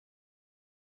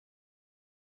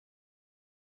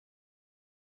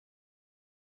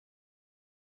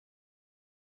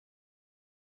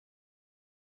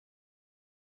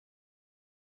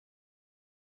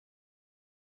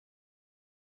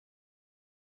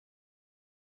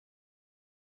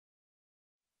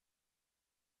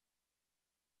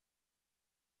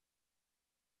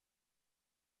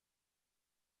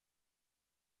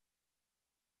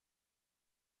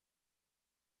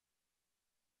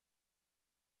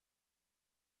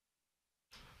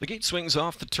The gate swings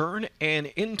off the turn and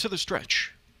into the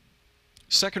stretch.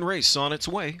 Second race on its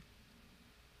way.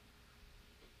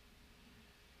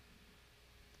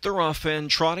 They're off and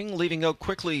trotting, leaving out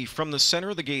quickly from the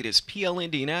center. The gate is PL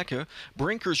Indianaca.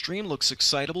 Brinker's Dream looks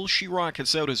excitable. She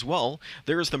rockets out as well.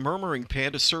 There's the Murmuring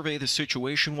Pan to survey the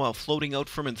situation while floating out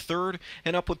from in third,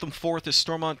 and up with them fourth is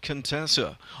Stormont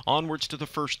Contessa. Onwards to the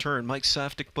first turn. Mike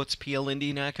Saftik puts PL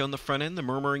Indianaca on the front end. The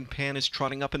Murmuring Pan is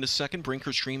trotting up into second.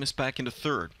 Brinker's Dream is back into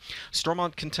third.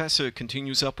 Stormont Contessa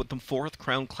continues up with them fourth.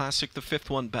 Crown Classic, the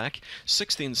fifth one back.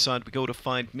 Sixth inside we go to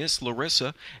find Miss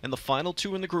Larissa, and the final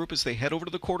two in the group as they head over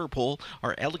to the quarter pole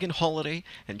are Elegant Holiday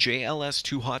and JLS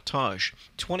Too Hot Taj.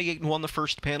 28-1 the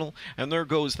first panel, and there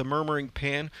goes the Murmuring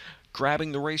Pan,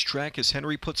 grabbing the racetrack as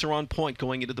Henry puts her on point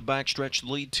going into the backstretch,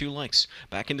 the lead 2 lengths.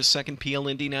 Back into second, PL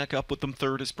Indianac up with them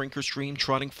third is Brinker's Dream,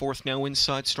 trotting fourth now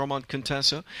inside Stormont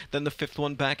Contessa. Then the fifth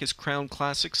one back is Crown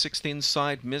Classic, sixth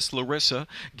inside Miss Larissa.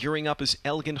 Gearing up is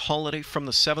Elegant Holiday from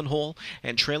the 7 hole,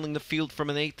 and trailing the field from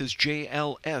an 8th is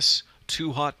JLS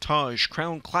Too Hot Taj.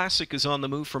 Crown Classic is on the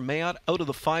move from Mayotte out of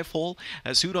the 5 hole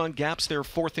as Houdon gaps there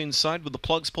fourth inside with the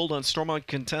plugs pulled on Stormont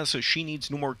Contessa. She needs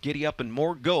no more giddy up and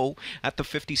more go at the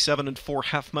 57 4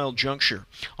 half-mile juncture.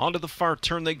 Onto the far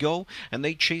turn they go, and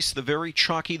they chase the very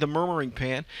chalky the Murmuring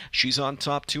Pan. She's on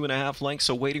top 2.5 lengths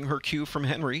awaiting her cue from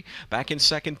Henry. Back in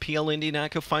second, PL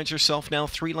Indianaca finds herself now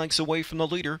 3 lengths away from the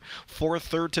leader. Fourth,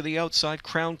 third to the outside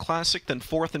Crown Classic, then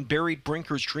fourth and buried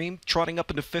Brinker's Dream. Trotting up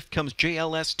into fifth comes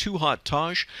JLS Too Hot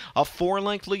Taj. A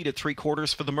 4-length lead at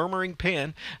 3/4 for the Murmuring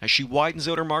Pan as she widens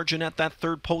out her margin at that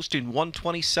third post in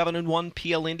 1:27.1.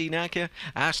 PL Indianaca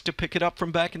asked to pick it up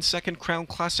from back in second. Crown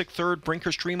Classic third.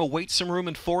 Brinker's Dream awaits some room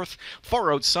in fourth.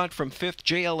 Far outside from fifth,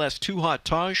 JLS Too Hot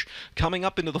Taj coming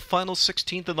up into the final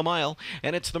 16th of the mile,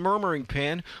 and it's the Murmuring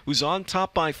Pan who's on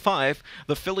top by 5.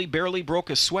 The filly barely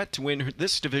broke a sweat to win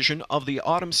this division of the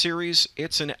Autumn Series.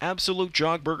 It's an absolute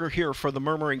jogburger here for the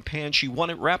Murmuring Pan. She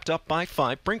won it wrapped up by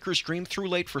 5. Brinker's Dream through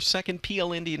late for second.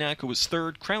 PL Indianaca was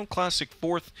third. Crown Classic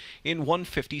fourth in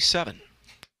 1:57.